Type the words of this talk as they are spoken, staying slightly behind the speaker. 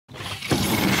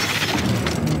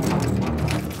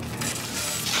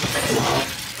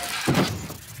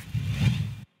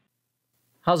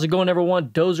How's it going, everyone?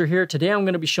 Dozer here. Today I'm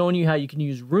going to be showing you how you can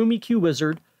use Room EQ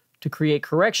Wizard to create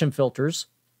correction filters,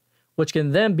 which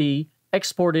can then be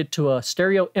exported to a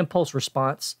stereo impulse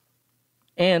response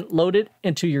and loaded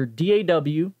into your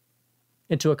DAW,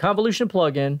 into a convolution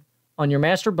plugin on your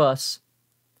master bus,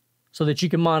 so that you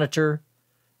can monitor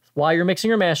while you're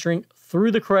mixing or mastering through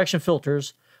the correction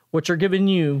filters, which are giving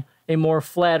you a more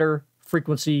flatter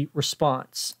frequency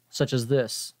response, such as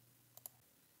this.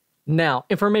 Now,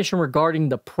 information regarding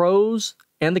the pros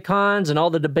and the cons and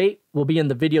all the debate will be in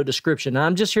the video description. Now,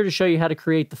 I'm just here to show you how to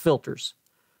create the filters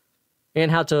and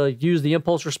how to use the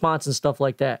impulse response and stuff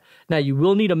like that. Now, you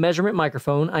will need a measurement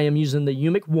microphone. I am using the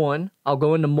UMIC 1. I'll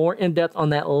go into more in-depth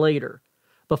on that later.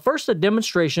 But first, a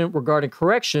demonstration regarding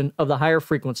correction of the higher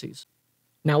frequencies.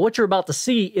 Now, what you're about to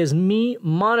see is me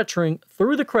monitoring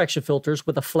through the correction filters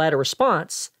with a flatter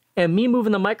response and me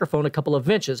moving the microphone a couple of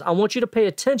inches. I want you to pay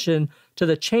attention to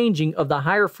the changing of the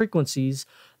higher frequencies.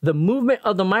 The movement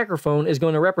of the microphone is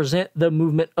going to represent the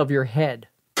movement of your head.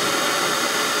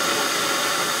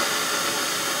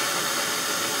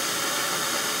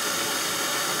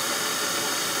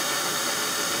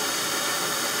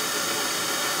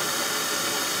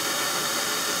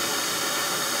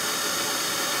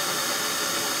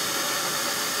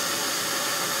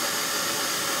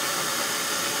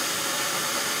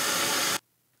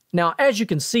 Now, as you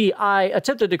can see, I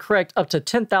attempted to correct up to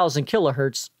 10,000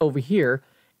 kilohertz over here,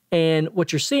 and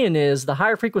what you're seeing is the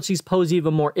higher frequencies pose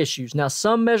even more issues. Now,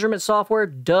 some measurement software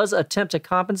does attempt to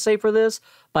compensate for this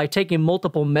by taking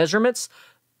multiple measurements.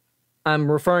 I'm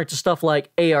referring to stuff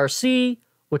like ARC,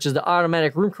 which is the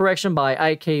automatic room correction by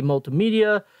IK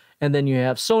Multimedia, and then you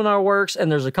have SonarWorks,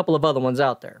 and there's a couple of other ones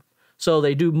out there. So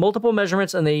they do multiple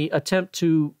measurements, and they attempt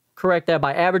to correct that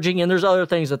by averaging, and there's other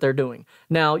things that they're doing.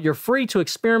 Now, you're free to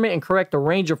experiment and correct the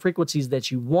range of frequencies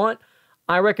that you want.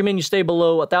 I recommend you stay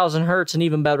below 1,000 hertz and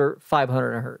even better,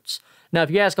 500 hertz. Now, if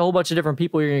you ask a whole bunch of different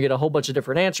people, you're going to get a whole bunch of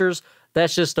different answers.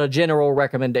 That's just a general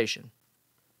recommendation.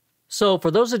 So for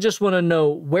those that just want to know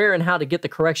where and how to get the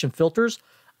correction filters,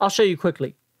 I'll show you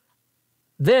quickly.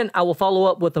 Then I will follow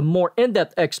up with a more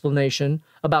in-depth explanation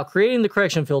about creating the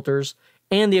correction filters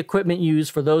and the equipment used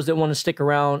for those that want to stick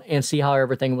around and see how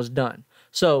everything was done.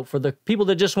 So for the people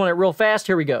that just want it real fast,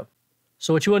 here we go.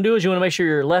 So what you want to do is you want to make sure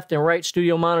your left and right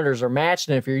studio monitors are matched,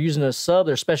 and if you're using a sub,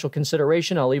 there's special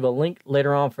consideration. I'll leave a link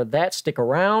later on for that. Stick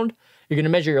around. You're going to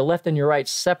measure your left and your right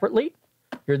separately.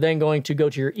 You're then going to go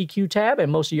to your EQ tab,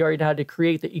 and most of you already know how to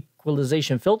create the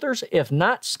equalization filters. If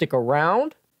not, stick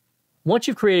around. Once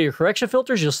you've created your correction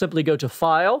filters, you'll simply go to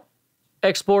File,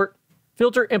 Export,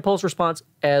 Filter Impulse Response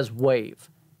as Wave.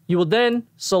 You will then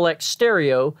select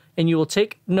Stereo, and you will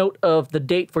take note of the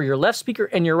date for your left speaker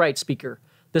and your right speaker.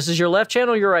 This is your left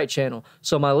channel, your right channel.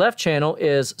 So my left channel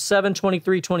is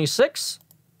 723.26.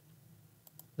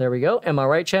 There we go. And my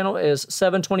right channel is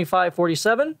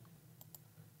 725.47.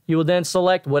 You will then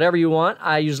select whatever you want.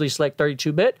 I usually select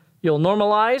 32-bit. You'll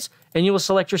normalize, and you will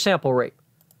select your sample rate.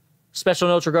 Special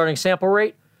notes regarding sample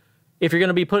rate. If you're going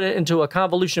to be putting it into a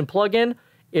convolution plugin,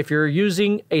 if you're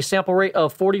using a sample rate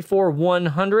of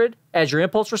 44,100 as your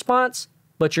impulse response,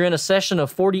 but you're in a session of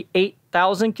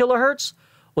 48,000 kilohertz,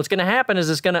 what's going to happen is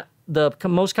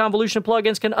most convolution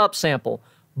plugins can upsample,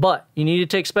 but you need to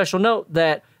take special note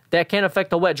that that can affect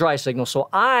the wet-dry signal. So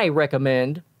I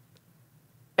recommend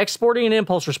exporting an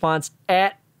impulse response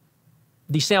at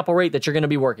the sample rate that you're going to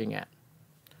be working at.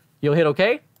 You'll hit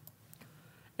OK,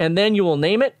 and then you will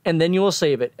name it, and then you will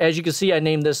save it. As you can see, I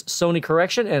named this Sony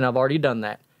Correction, and I've already done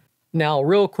that. Now,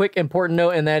 real quick important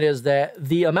note, and that is that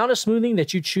the amount of smoothing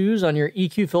that you choose on your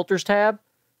EQ Filters tab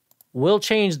will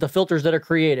change the filters that are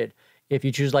created. If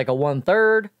you choose like a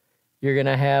 1/3, you're going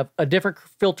to have a different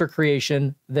filter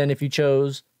creation than if you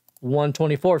chose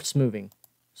 1/24 smoothing.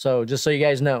 So just so you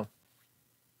guys know.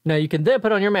 Now, you can then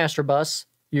put on your master bus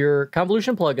your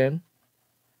convolution plugin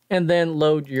and then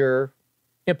load your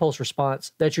impulse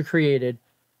response that you created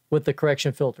with the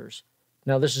correction filters.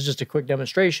 Now, this is just a quick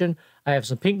demonstration. I have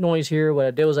some pink noise here. What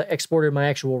I did was I exported my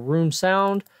actual room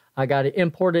sound. I got it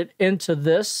imported into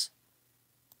this.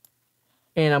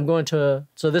 And I'm going to,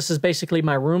 so this is basically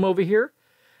my room over here.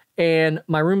 And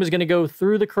my room is going to go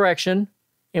through the correction,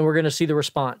 and we're going to see the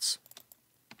response.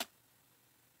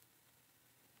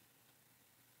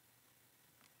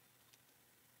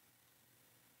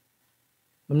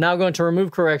 I'm now going to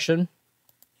remove correction.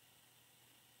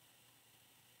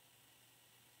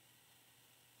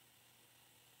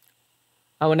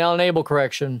 I will now enable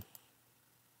correction.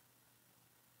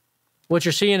 What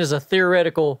you're seeing is a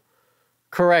theoretical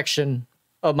correction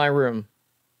of my room.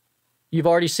 You've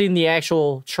already seen the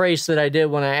actual trace that I did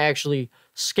when I actually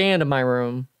scanned my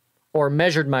room or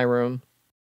measured my room.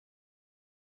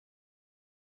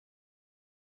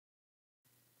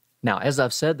 Now, as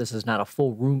I've said, this is not a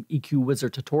full Room EQ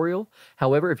Wizard tutorial.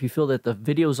 However, if you feel that the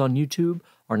videos on YouTube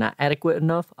are not adequate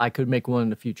enough, I could make one in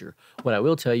the future. What I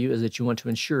will tell you is that you want to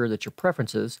ensure that your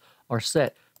preferences are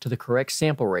set to the correct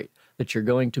sample rate that you're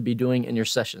going to be doing in your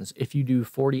sessions. If you do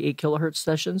 48 kilohertz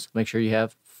sessions, make sure you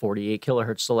have 48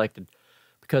 kilohertz selected,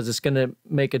 because it's going to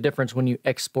make a difference when you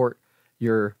export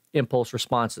your impulse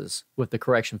responses with the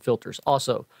correction filters.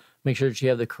 Also, make sure that you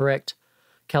have the correct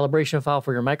calibration file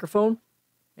for your microphone.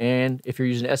 And if you're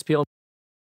using SPL.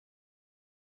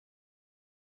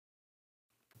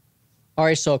 All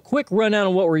right, so a quick rundown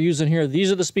of what we're using here.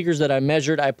 These are the speakers that I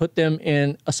measured. I put them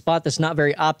in a spot that's not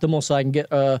very optimal so I can get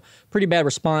a pretty bad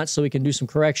response so we can do some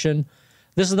correction.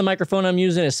 This is the microphone I'm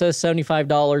using. It says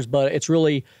 $75, but it's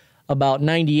really about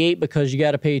 $98 because you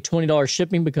got to pay $20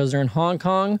 shipping because they're in Hong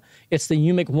Kong. It's the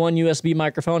UMIC 1 USB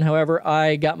microphone. However,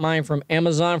 I got mine from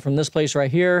Amazon, from this place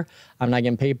right here. I'm not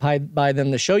getting paid by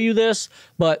them to show you this,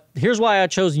 but here's why I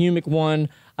chose the UMIC 1.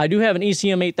 I do have an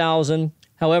ECM 8000.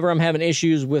 However, I'm having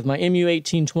issues with my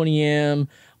MU1820M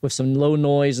with some low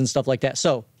noise and stuff like that.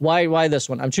 So why this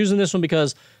one? I'm choosing this one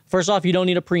because, first off, you don't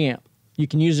need a preamp. You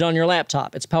can use it on your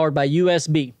laptop. It's powered by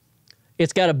USB.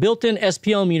 It's got a built-in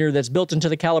SPL meter that's built into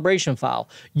the calibration file.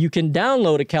 You can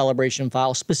download a calibration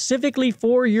file specifically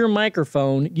for your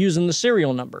microphone using the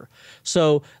serial number.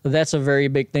 So that's a very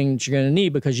big thing that you're going to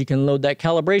need, because you can load that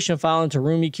calibration file into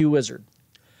Room EQ Wizard.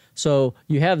 So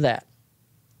you have that.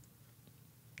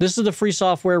 This is the free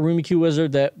software, Room EQ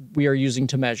Wizard, that we are using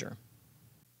to measure.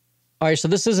 All right, so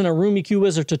this isn't a Room EQ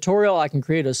Wizard tutorial. I can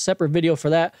create a separate video for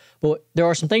that, but there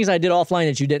are some things I did offline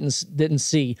that you didn't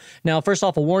see. Now, first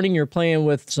off, a warning, you're playing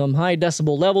with some high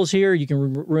decibel levels here. You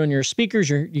can ruin your speakers,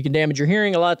 you can damage your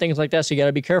hearing, a lot of things like that, so you got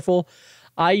to be careful.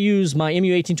 I use my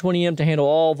MU1820M to handle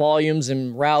all volumes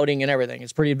and routing and everything.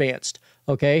 It's pretty advanced,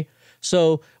 okay?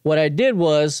 So what I did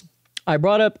was I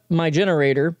brought up my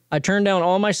generator. I turned down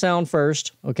all my sound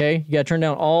first, okay? You got to turn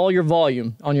down all your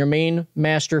volume on your main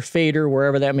master fader,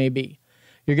 wherever that may be.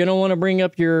 You're going to want to bring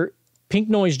up your pink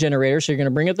noise generator. So you're going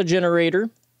to bring up the generator,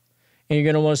 and you're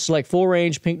going to want to select full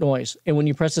range pink noise. And when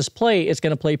you press this play, it's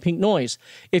going to play pink noise.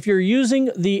 If you're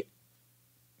using the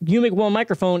UMIC 1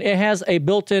 microphone, it has a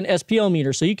built-in SPL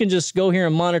meter, so you can just go here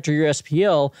and monitor your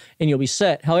SPL and you'll be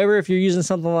set. However, if you're using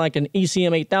something like an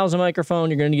ECM 8000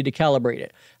 microphone, you're going to need to calibrate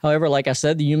it. However, like I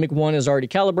said, the UMIC 1 is already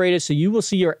calibrated, so you will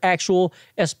see your actual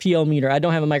SPL meter. I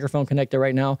don't have a microphone connected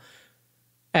right now.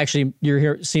 Actually, you're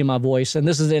here seeing my voice, and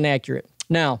this is inaccurate.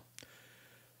 Now,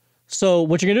 so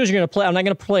what you're going to do is you're going to play. I'm not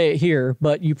going to play it here,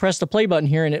 but you press the play button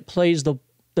here, and it plays the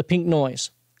pink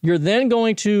noise. You're then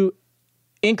going to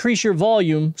increase your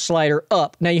volume slider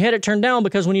up. Now, you had it turned down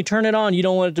because when you turn it on, you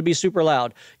don't want it to be super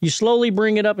loud. You slowly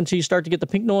bring it up until you start to get the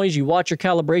pink noise. You watch your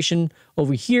calibration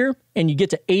over here, and you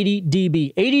get to 80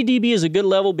 dB. 80 dB is a good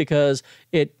level because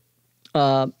it's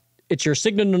your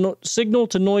signal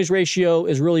to noise ratio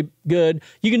is really good.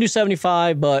 You can do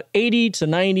 75, but 80 to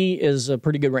 90 is a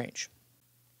pretty good range.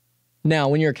 Now,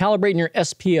 when you're calibrating your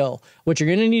SPL, what you're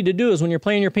going to need to do is when you're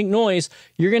playing your pink noise,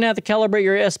 you're going to have to calibrate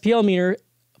your SPL meter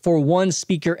for one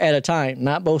speaker at a time,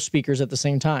 not both speakers at the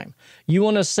same time. You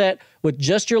want to set, with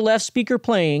just your left speaker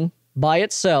playing by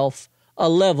itself, a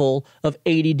level of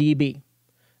 80 dB.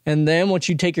 And then once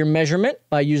you take your measurement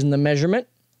by using the measurement,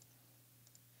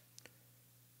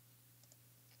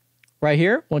 right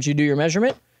here, once you do your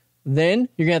measurement, then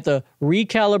you're going to have to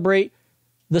recalibrate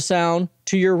the sound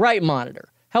to your right monitor.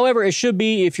 However, it should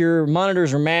be, if your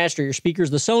monitors are matched or your speakers,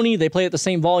 the Sony, they play at the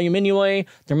same volume anyway.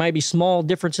 There might be small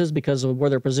differences because of where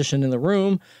they're positioned in the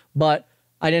room, but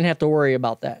I didn't have to worry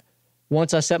about that.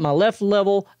 Once I set my left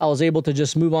level, I was able to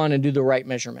just move on and do the right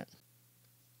measurement.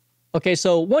 Okay,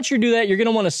 so once you do that, you're going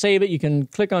to want to save it. You can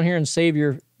click on here and save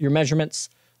your measurements,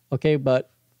 okay,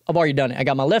 but I've already done it. I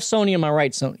got my left Sony and my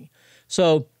right Sony.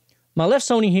 So my left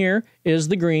Sony here is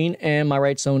the green and my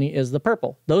right Sony is the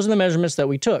purple. Those are the measurements that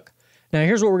we took. Now,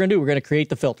 here's what we're going to do. We're going to create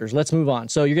the filters. Let's move on.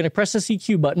 So you're going to press this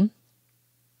EQ button.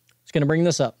 It's going to bring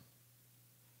this up.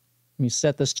 Let me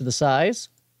set this to the size.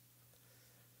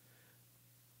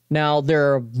 Now,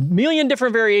 there are a million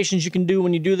different variations you can do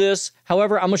when you do this.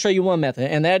 However, I'm going to show you one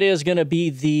method, and that is going to be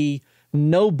the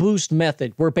no boost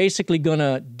method. We're basically going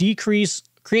to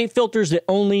create filters that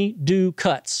only do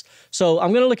cuts. So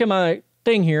I'm going to look at my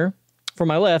thing here for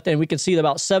my left, and we can see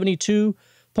about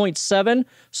 72.7.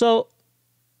 So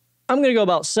I'm going to go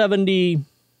about 73.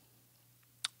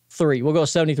 We'll go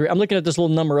 73. I'm looking at this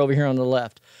little number over here on the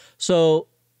left. So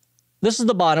this is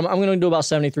the bottom. I'm going to do about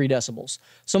 73 decibels.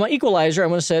 So my equalizer, I'm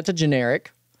going to set it to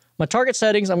generic. My target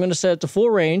settings, I'm going to set it to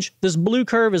full range. This blue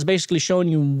curve is basically showing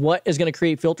you what is going to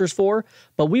create filters for,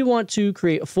 but we want to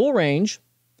create a full range.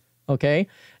 Okay.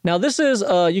 Now this is,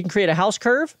 you can create a house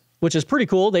curve, which is pretty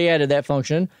cool. They added that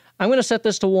function. I'm going to set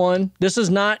this to 1. This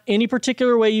is not any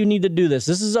particular way you need to do this.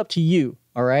 This is up to you.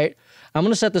 All right. I'm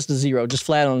going to set this to 0, just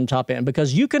flat on the top end,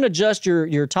 because you can adjust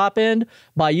your top end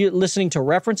by you listening to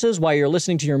references while you're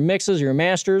listening to your mixes, your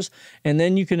masters, and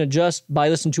then you can adjust by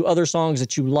listening to other songs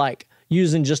that you like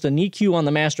using just an EQ on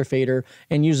the master fader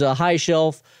and use a high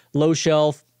shelf, low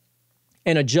shelf,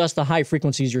 and adjust the high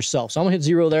frequencies yourself. So I'm going to hit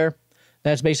 0 there.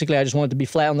 That's basically, I just want it to be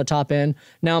flat on the top end.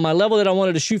 Now my level that I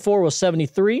wanted to shoot for was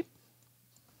 73.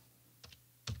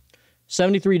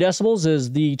 73 decibels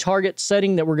is the target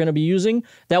setting that we're going to be using.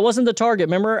 That wasn't the target.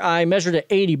 Remember, I measured at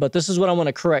 80, but this is what I want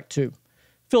to correct to.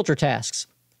 Filter tasks.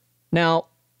 Now,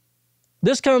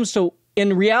 this comes to,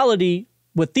 in reality,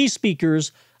 with these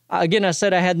speakers, again, I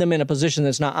said I had them in a position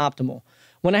that's not optimal.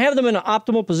 When I have them in an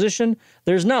optimal position,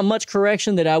 there's not much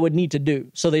correction that I would need to do.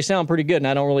 So they sound pretty good, and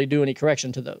I don't really do any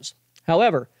correction to those.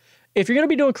 However, if you're going to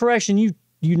be doing correction, you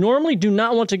normally do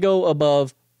not want to go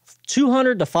above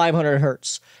 200 to 500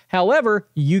 hertz. However,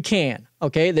 you can,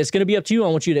 okay? That's going to be up to you. I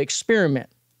want you to experiment,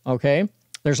 okay?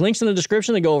 There's links in the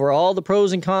description that go over all the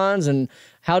pros and cons and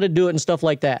how to do it and stuff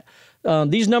like that.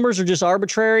 These numbers are just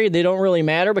arbitrary. They don't really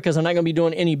matter because I'm not going to be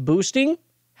doing any boosting.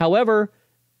 However,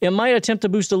 it might attempt to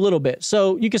boost a little bit.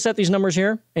 So you can set these numbers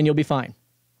here and you'll be fine.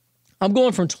 I'm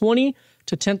going from 20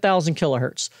 to 10,000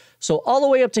 kilohertz. So all the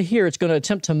way up to here, it's going to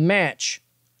attempt to match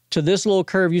to this little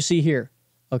curve you see here,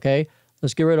 okay?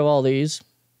 Let's get rid of all these.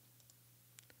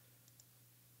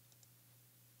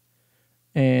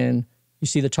 And you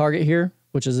see the target here,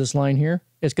 which is this line here.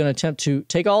 It's going to attempt to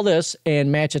take all this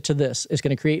and match it to this. It's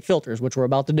going to create filters, which we're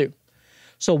about to do.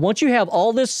 So once you have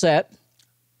all this set,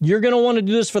 you're going to want to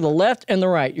do this for the left and the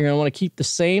right. You're going to want to keep the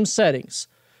same settings.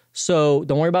 So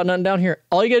don't worry about nothing down here.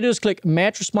 All you got to do is click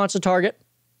Match Response to Target.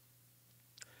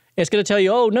 It's going to tell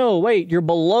you, oh, no, wait, you're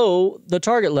below the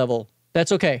target level.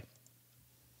 That's okay.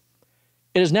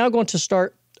 It is now going to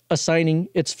start assigning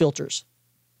its filters.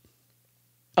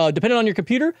 Depending on your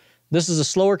computer, this is a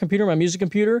slower computer, my music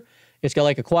computer. It's got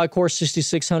like a quad-core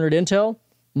 6600 Intel.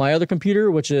 My other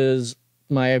computer, which is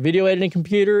my video editing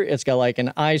computer, it's got like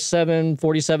an i7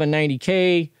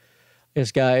 4790K.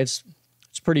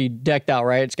 It's pretty decked out,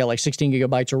 right? It's got like 16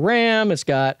 gigabytes of RAM. It's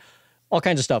got all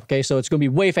kinds of stuff, okay? So it's going to be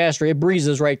way faster. It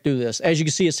breezes right through this. As you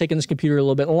can see, it's taking this computer a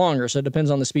little bit longer, so it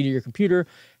depends on the speed of your computer,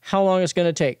 how long it's going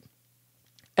to take.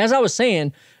 As I was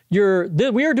saying, we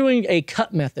are doing a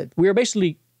cut method. We're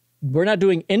not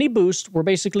doing any boost. We're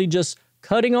basically just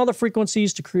cutting all the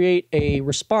frequencies to create a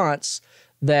response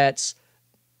that's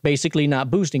basically not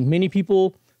boosting. Many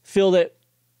people feel that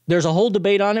there's a whole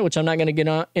debate on it, which I'm not going to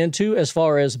get into as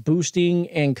far as boosting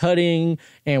and cutting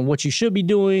and what you should be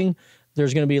doing.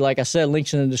 There's going to be, like I said,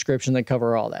 links in the description that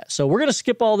cover all that. So we're going to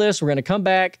skip all this. We're going to come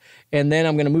back, and then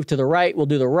I'm going to move to the right. We'll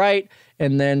do the right,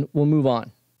 and then we'll move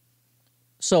on.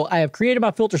 So I have created my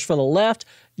filters for the left.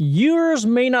 Yours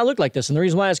may not look like this, and the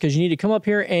reason why is because you need to come up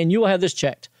here, and you will have this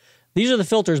checked. These are the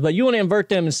filters, but you want to invert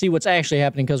them and see what's actually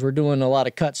happening because we're doing a lot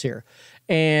of cuts here.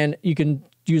 And you can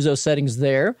use those settings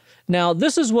there. Now,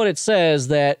 this is what it says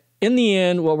that in the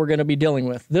end, what we're going to be dealing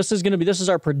with. This is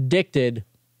our predicted,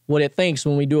 what it thinks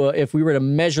when we do if we were to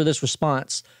measure this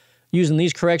response using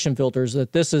these correction filters,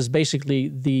 that this is basically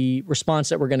the response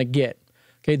that we're going to get.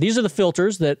 Okay, these are the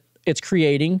filters that it's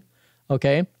creating,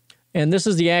 okay? And this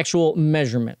is the actual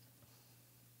measurement.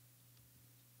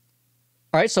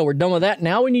 All right, so we're done with that.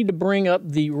 Now we need to bring up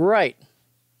the right.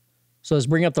 So let's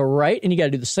bring up the right, and you got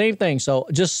to do the same thing. So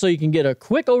just so you can get a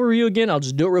quick overview again, I'll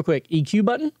just do it real quick. EQ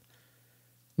button.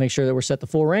 Make sure that we're set the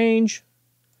full range.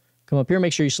 Come up here,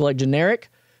 make sure you select generic.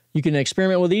 You can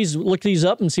experiment with these, look these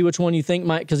up and see which one you think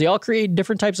might, because they all create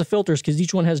different types of filters because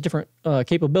each one has different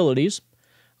capabilities.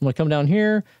 I'm going to come down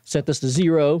here, set this to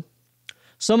 0.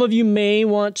 Some of you may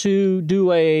want to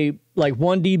do a like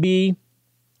 1 dB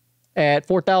at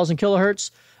 4,000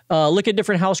 kilohertz. Look at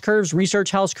different house curves,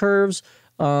 research house curves,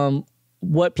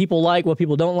 what people like, what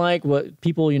people don't like, what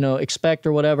people, expect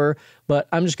or whatever. But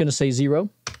I'm just going to say 0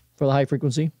 for the high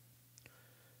frequency.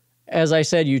 As I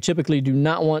said, you typically do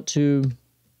not want to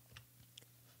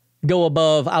go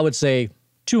above, I would say,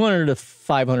 200 to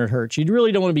 500 hertz. You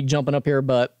really don't want to be jumping up here,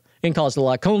 but it can cause a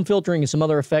lot of comb filtering and some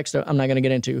other effects that I'm not going to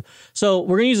get into. So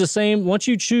we're going to use the same. Once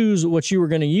you choose what you were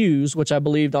going to use, which I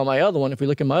believed on my other one, if we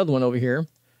look at my other one over here,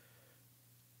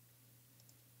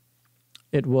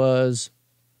 it was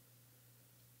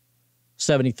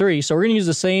 73. So we're going to use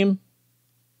the same.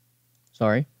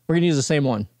 Sorry. We're going to use the same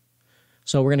one.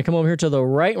 So we're going to come over here to the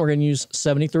right. And we're going to use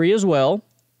 73 as well.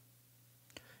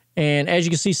 And as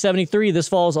you can see, 73, this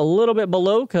falls a little bit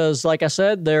below because, like I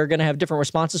said, they're going to have different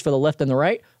responses for the left and the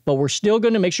right, but we're still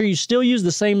going to make sure you still use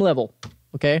the same level,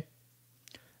 okay?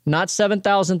 Not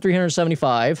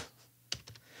 7,375,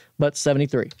 but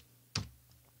 73.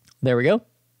 There we go.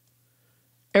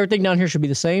 Everything down here should be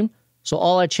the same. So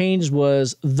all I changed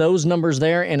was those numbers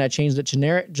there, and I changed it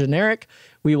generic.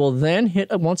 We will then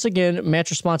hit, once again,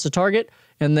 match response to target,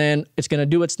 and then it's going to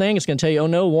do its thing. It's going to tell you, oh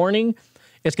no, warning.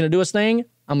 It's going to do its thing.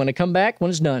 I'm going to come back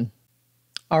when it's done.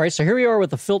 All right, so here we are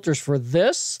with the filters for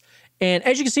this. And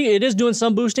as you can see, it is doing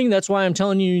some boosting. That's why I'm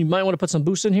telling you, you might want to put some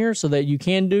boost in here so that you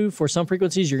can do, for some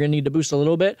frequencies, you're going to need to boost a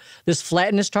little bit. This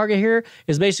flatness target here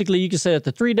is basically, you can set it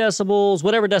to 3 decibels,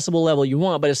 whatever decibel level you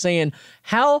want, but it's saying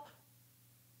how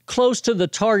close to the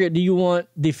target do you want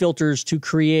the filters to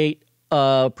create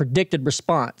a predicted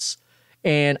response.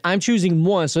 And I'm choosing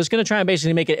 1, so it's going to try and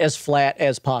basically make it as flat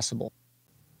as possible.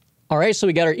 All right, so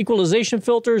we got our equalization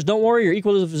filters. Don't worry, your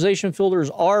equalization filters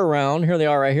are around. Here they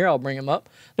are right here. I'll bring them up.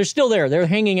 They're still there. They're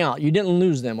hanging out. You didn't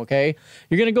lose them, okay?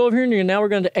 You're going to go over here, and now we're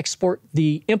going to export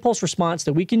the impulse response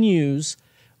that we can use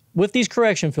with these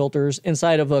correction filters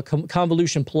inside of a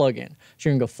convolution plugin. So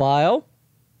you're going to go File,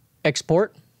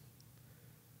 Export,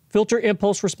 Filter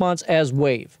Impulse Response as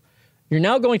Wave. You're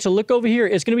now going to look over here.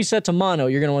 It's going to be set to mono.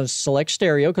 You're going to want to select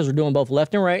stereo because we're doing both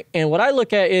left and right. And what I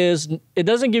look at is, it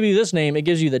doesn't give you this name, it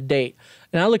gives you the date.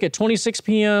 And I look at 26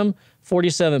 p.m.,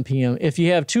 47 p.m. If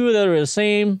you have two that are the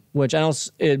same, which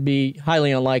it'd be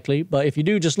highly unlikely, but if you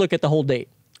do, just look at the whole date.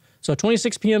 So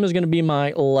 26 p.m. is going to be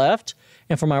my left,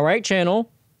 and for my right channel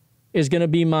is going to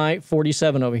be my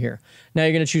 47 over here. Now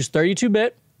you're going to choose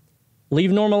 32-bit,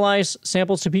 leave normalize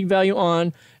samples to peak value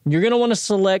on. You're going to want to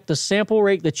select the sample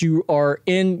rate that you are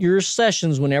in your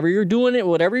sessions whenever you're doing it,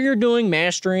 whatever you're doing,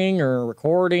 mastering or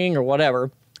recording or whatever,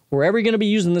 wherever you're going to be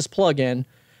using this plugin,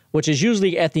 which is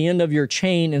usually at the end of your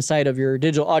chain inside of your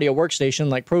digital audio workstation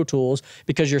like Pro Tools,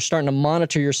 because you're starting to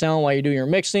monitor your sound while you do your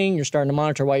mixing, you're starting to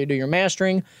monitor while you do your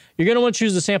mastering. You're going to want to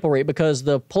choose the sample rate because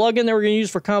the plugin that we're going to use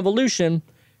for convolution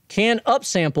can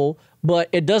upsample, but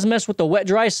it does mess with the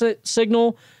wet-dry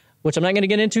signal, which I'm not going to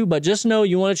get into, but just know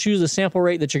you want to choose the sample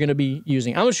rate that you're going to be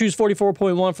using. I'm going to choose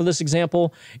 44.1 for this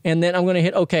example, and then I'm going to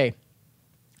hit OK.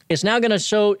 It's now going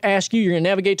to ask you, you're going to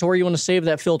navigate to where you want to save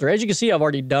that filter. As you can see, I've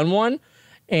already done one,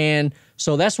 and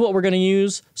so that's what we're going to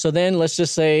use. So then let's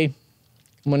just say,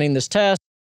 I'm going to name this test.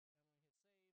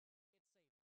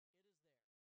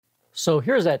 So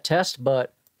here's that test,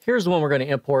 but here's the one we're going to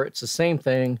import. It's the same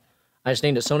thing. I just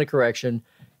named it Sony Correction.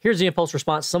 Here's the impulse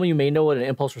response. Some of you may know what an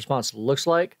impulse response looks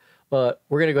like, but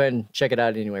we're going to go ahead and check it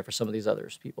out anyway for some of these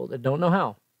others, people that don't know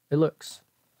how it looks.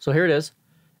 So here it is,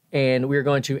 and we're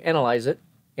going to analyze it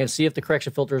and see if the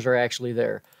correction filters are actually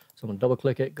there. So I'm going to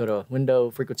double-click it, go to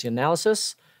Window Frequency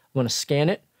Analysis. I'm going to scan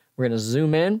it. We're going to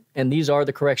zoom in, and these are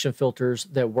the correction filters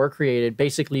that were created,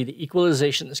 basically the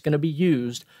equalization that's going to be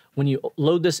used when you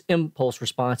load this impulse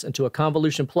response into a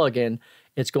convolution plugin.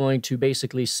 It's going to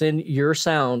basically send your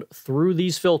sound through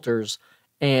these filters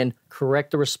and correct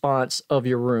the response of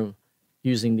your room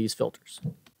using these filters.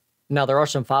 Now, there are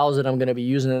some files that I'm going to be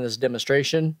using in this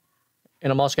demonstration,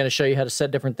 and I'm also going to show you how to set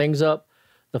different things up.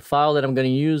 The file that I'm going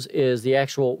to use is the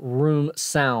actual room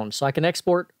sound. So I can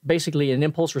export basically an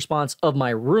impulse response of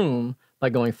my room by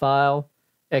going File,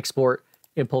 Export,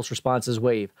 Impulse Response as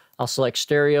Wave. I'll select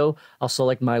stereo. I'll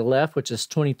select my left, which is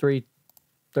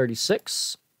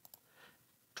 2336,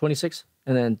 26,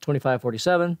 and then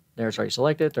 2547. There, it's already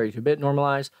selected, 32-bit,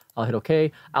 normalize. I'll hit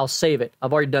OK. I'll save it.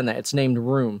 I've already done that. It's named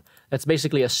room. That's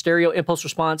basically a stereo impulse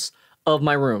response of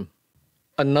my room.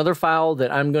 Another file that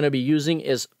I'm going to be using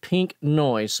is pink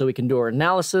noise, so we can do our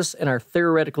analysis and our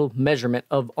theoretical measurement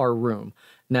of our room.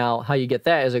 Now, how you get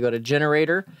that is I go to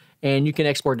Generator, and you can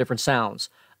export different sounds.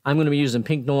 I'm going to be using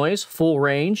pink noise, full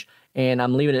range, and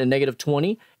I'm leaving it at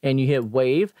 -20, and you hit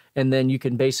Wave, and then you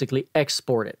can basically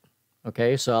export it.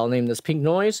 Okay, so I'll name this pink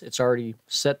noise. It's already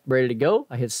set, ready to go.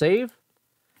 I hit Save,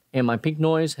 and my pink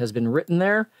noise has been written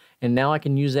there, and now I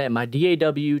can use that in my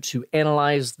DAW to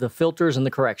analyze the filters and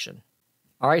the correction.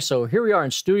 All right, so here we are in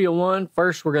Studio One.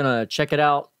 First, we're gonna check it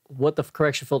out, what the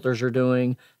correction filters are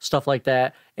doing, stuff like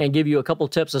that, and give you a couple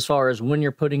tips as far as when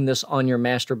you're putting this on your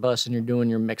master bus and you're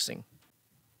doing your mixing.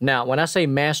 Now, when I say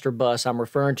master bus, I'm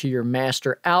referring to your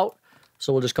master out.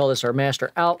 So we'll just call this our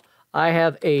master out. I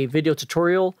have a video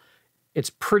tutorial. It's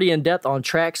pretty in-depth on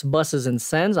tracks, buses, and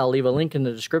sends. I'll leave a link in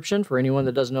the description for anyone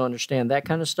that doesn't understand that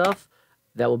kind of stuff.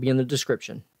 That will be in the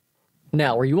description.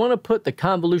 Now, where you want to put the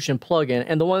convolution plugin,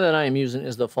 and the one that I am using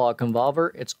is the Fog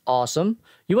Convolver. It's awesome.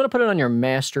 You want to put it on your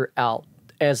master out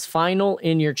as final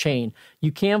in your chain.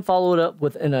 You can follow it up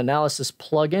with an analysis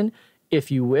plugin if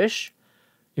you wish.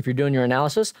 if you're doing your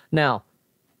analysis. Now,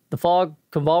 the fog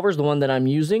convolver is the one that I'm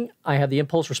using. I have the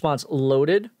impulse response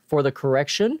loaded for the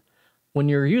correction. When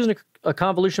you're using a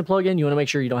convolution plugin, you want to make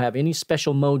sure you don't have any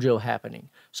special mojo happening.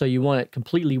 So you want it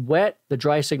completely wet, the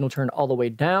dry signal turned all the way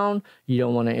down. You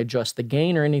don't want to adjust the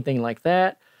gain or anything like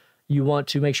that. You want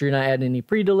to make sure you're not adding any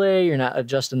pre-delay, you're not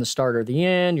adjusting the start or the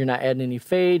end, you're not adding any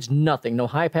fades, nothing, no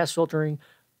high-pass filtering.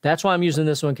 That's why I'm using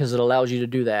this one, because it allows you to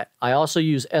do that. I also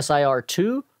use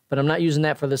SIR2, but I'm not using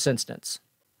that for this instance.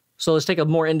 So let's take a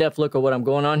more in-depth look at what I'm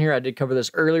going on here. I did cover this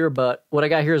earlier, but what I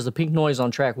got here is the pink noise on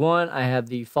track 1. I have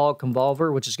the fog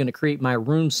convolver, which is going to create my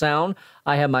room sound.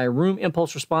 I have my room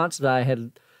impulse response that I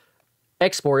had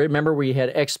exported. Remember, we had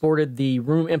exported the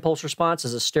room impulse response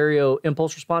as a stereo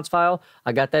impulse response file.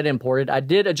 I got that imported. I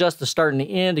did adjust the start and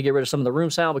the end to get rid of some of the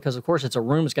room sound, because of course it's a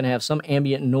room. It's going to have some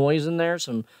ambient noise in there,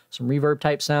 some reverb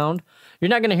type sound. You're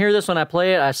not going to hear this when I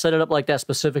play it. I set it up like that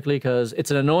specifically because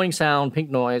it's an annoying sound, pink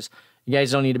noise. You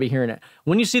guys don't need to be hearing it.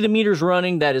 When you see the meters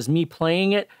running, that is me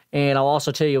playing it, and I'll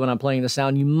also tell you when I'm playing the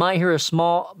sound. You might hear a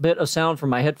small bit of sound from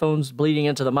my headphones bleeding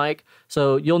into the mic,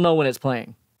 so you'll know when it's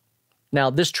playing. Now,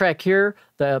 this track here,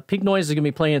 the pink noise is going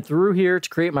to be playing through here to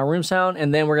create my room sound,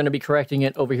 and then we're going to be correcting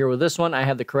it over here with this one. I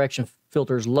have the correction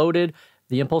filters loaded,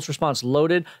 the impulse response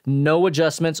loaded, no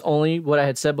adjustments, only what I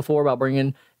had said before about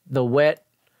bringing the wet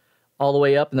all the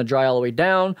way up and the dry all the way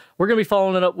down. We're going to be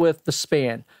following it up with the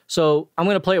span. So I'm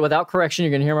going to play it without correction. You're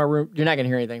going to hear my room. You're not going to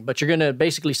hear anything, but you're going to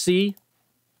basically see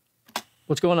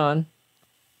what's going on.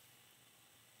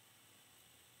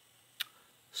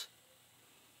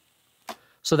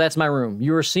 So that's my room.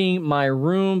 You are seeing my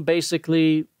room.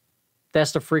 Basically,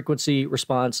 that's the frequency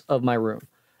response of my room.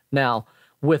 Now,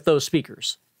 with those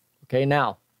speakers. Okay,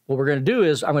 now, what we're going to do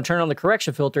is I'm going to turn on the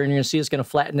correction filter, and you're going to see it's going to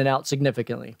flatten it out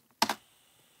significantly.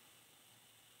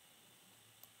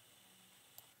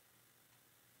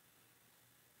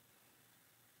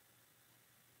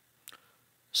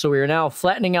 So we are now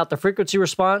flattening out the frequency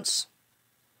response.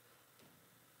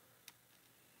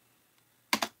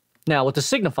 Now, what this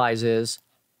signifies is,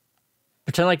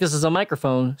 pretend like this is a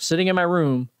microphone sitting in my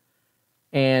room,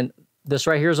 and this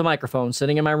right here is a microphone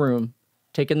sitting in my room,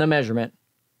 taking the measurement,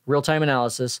 real-time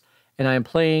analysis, and I am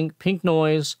playing pink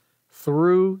noise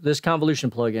through this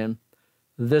convolution plugin.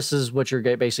 This is what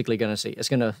you're basically going to see. It's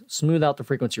going to smooth out the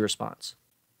frequency response.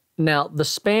 Now, the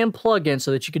span plugin,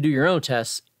 so that you can do your own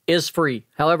tests, is free.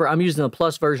 However, I'm using the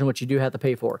plus version, which you do have to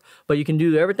pay for. But you can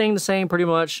do everything the same pretty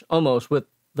much, almost, with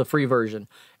the free version.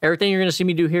 Everything you're going to see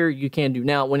me do here, you can do.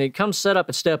 Now, when it comes set up,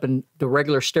 it's step in the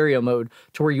regular stereo mode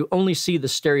to where you only see the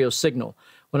stereo signal.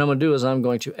 What I'm going to do is I'm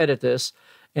going to edit this,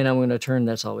 and I'm going to turn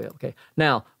this all the way up. Okay.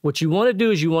 Now, what you want to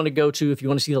do is you want to go to, if you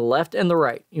want to see the left and the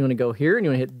right, you want to go here, and you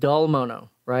want to hit dull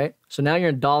mono, right? So now you're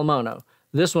in dull mono.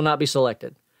 This will not be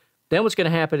selected. Then what's going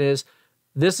to happen is,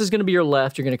 this is going to be your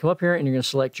left. You're going to come up here and you're going to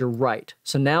select your right.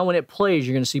 So now when it plays,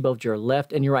 you're going to see both your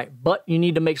left and your right, but you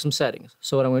need to make some settings.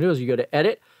 So what I'm going to do is you go to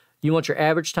edit. You want your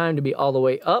average time to be all the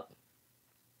way up.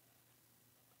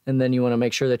 And then you want to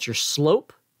make sure that your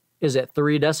slope is at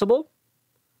 3 decibel.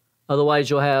 Otherwise,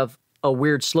 you'll have a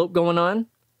weird slope going on.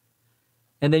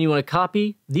 And then you want to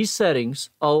copy these settings.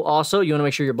 Oh, also, you want to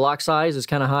make sure your block size is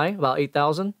kind of high, about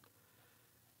 8,000.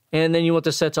 And then you want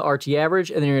this set to RT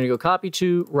average, and then you're going to go copy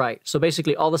to right. So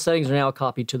basically, all the settings are now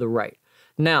copied to the right.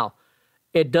 Now,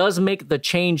 it does make the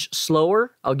change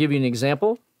slower. I'll give you an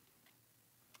example.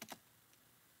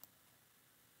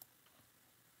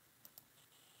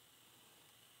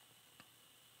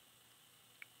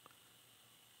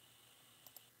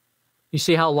 You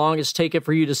see how long it's taken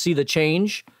for you to see the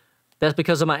change? That's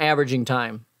because of my averaging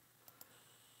time.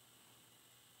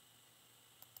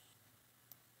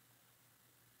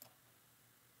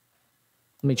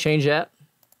 Let me change that.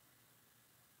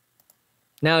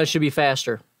 Now it should be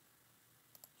faster.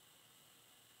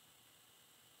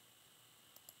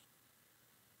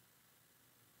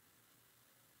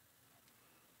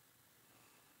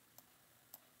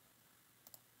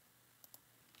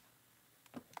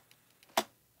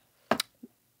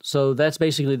 So that's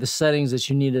basically the settings that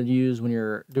you need to use when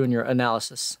you're doing your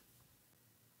analysis.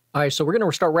 All right, so we're going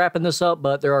to start wrapping this up,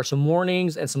 but there are some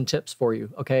warnings and some tips for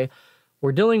you, okay?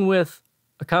 We're dealing with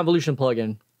a convolution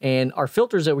plugin, and our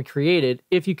filters that we created,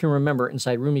 if you can remember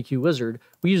inside Room EQ Wizard,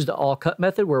 we used the all cut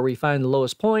method where we find the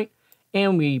lowest point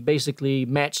and we basically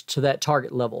match to that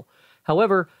target level.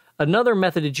 However, another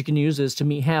method that you can use is to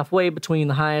meet halfway between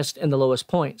the highest and the lowest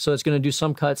point. So it's going to do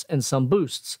some cuts and some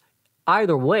boosts.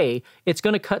 Either way, it's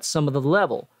going to cut some of the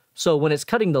level. So when it's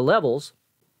cutting the levels,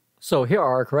 so here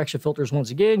are our correction filters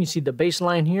once again. You see the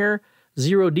baseline here,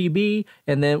 0 dB,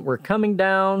 and then we're coming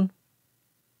down.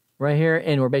 right here,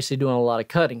 and we're basically doing a lot of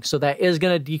cutting. So that is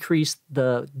going to decrease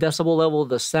the decibel level,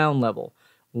 the sound level.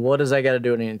 What does that got to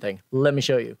do with anything? Let me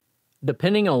show you.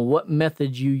 Depending on what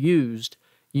method you used,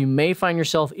 you may find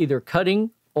yourself either cutting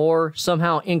or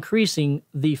somehow increasing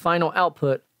the final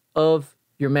output of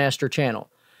your master channel.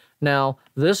 Now,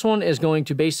 this one is going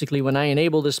to basically, when I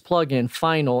enable this plugin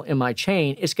final in my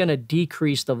chain, it's going to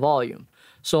decrease the volume.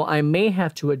 So I may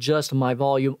have to adjust my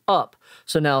volume up.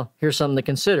 So now here's something to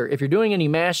consider. If you're doing any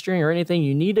mastering or anything,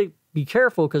 you need to be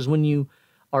careful, because when you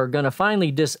are going to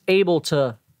finally disable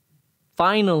to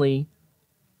finally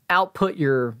output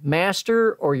your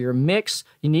master or your mix,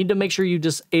 you need to make sure you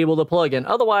disable the plugin.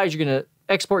 Otherwise, you're going to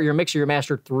export your mix or your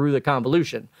master through the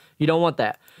convolution. You don't want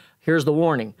that. Here's the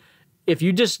warning. If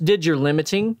you just did your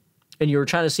limiting and you were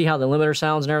trying to see how the limiter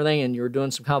sounds and everything, and you were doing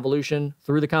some convolution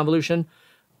through the convolution,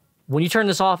 when you turn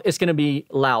this off, it's going to be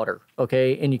louder,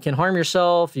 okay? And you can harm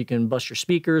yourself. You can bust your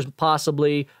speakers,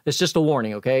 possibly. It's just a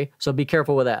warning, okay? So be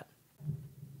careful with that.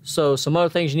 So some other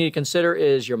things you need to consider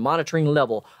is your monitoring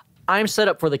level. I'm set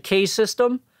up for the K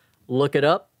system. Look it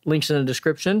up. Links in the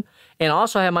description. And I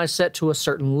also have mine set to a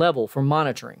certain level for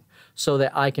monitoring, so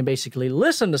that I can basically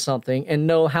listen to something and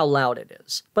know how loud it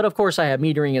is. But of course, I have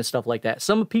metering and stuff like that.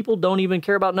 Some people don't even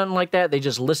care about nothing like that. They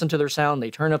just listen to their sound,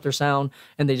 they turn up their sound,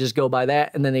 and they just go by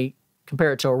that, and then they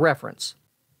compare it to a reference.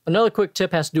 Another quick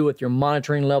tip has to do with your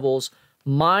monitoring levels.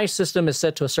 My system is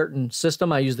set to a certain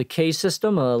system. I use the K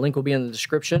system. A link will be in the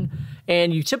description.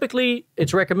 And you typically,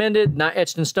 it's recommended, not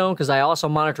etched in stone, because I also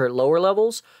monitor at lower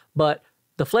levels, but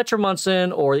the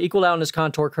Fletcher-Munson or the equal loudness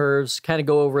contour curves kind of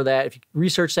go over that. If you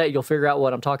research that, you'll figure out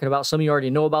what I'm talking about. Some of you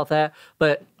already know about that.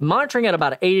 But monitoring at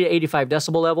about an 80 to 85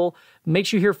 decibel level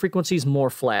makes you hear frequencies more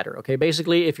flatter. Okay,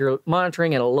 basically, if you're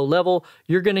monitoring at a low level,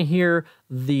 you're going to hear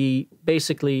the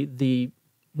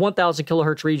 1000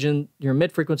 kilohertz region, your mid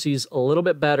frequencies, a little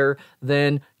bit better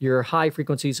than your high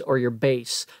frequencies or your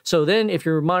bass. So then if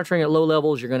you're monitoring at low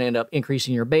levels, you're going to end up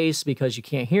increasing your bass because you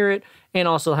can't hear it. And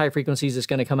also the high frequencies, it's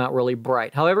going to come out really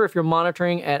bright. However, if you're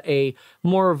monitoring at a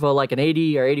more of a, like an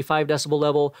 80 or 85 decibel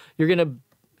level, you're going to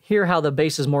hear how the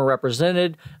bass is more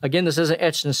represented. Again, this isn't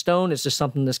etched in stone. It's just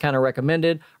something that's kind of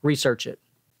recommended. Research it.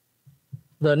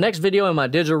 The next video in my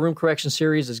digital room correction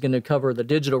series is going to cover the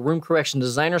digital room correction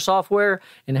designer software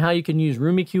and how you can use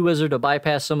Room EQ Wizard to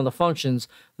bypass some of the functions.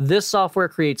 This software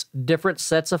creates different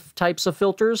sets of types of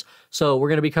filters, so we're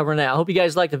going to be covering that. I hope you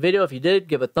guys liked the video. If you did,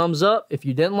 give a thumbs up. If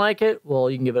you didn't like it, well,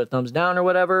 you can give it a thumbs down or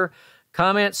whatever.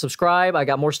 Comment, subscribe. I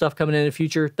got more stuff coming in the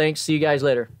future. Thanks. See you guys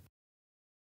later.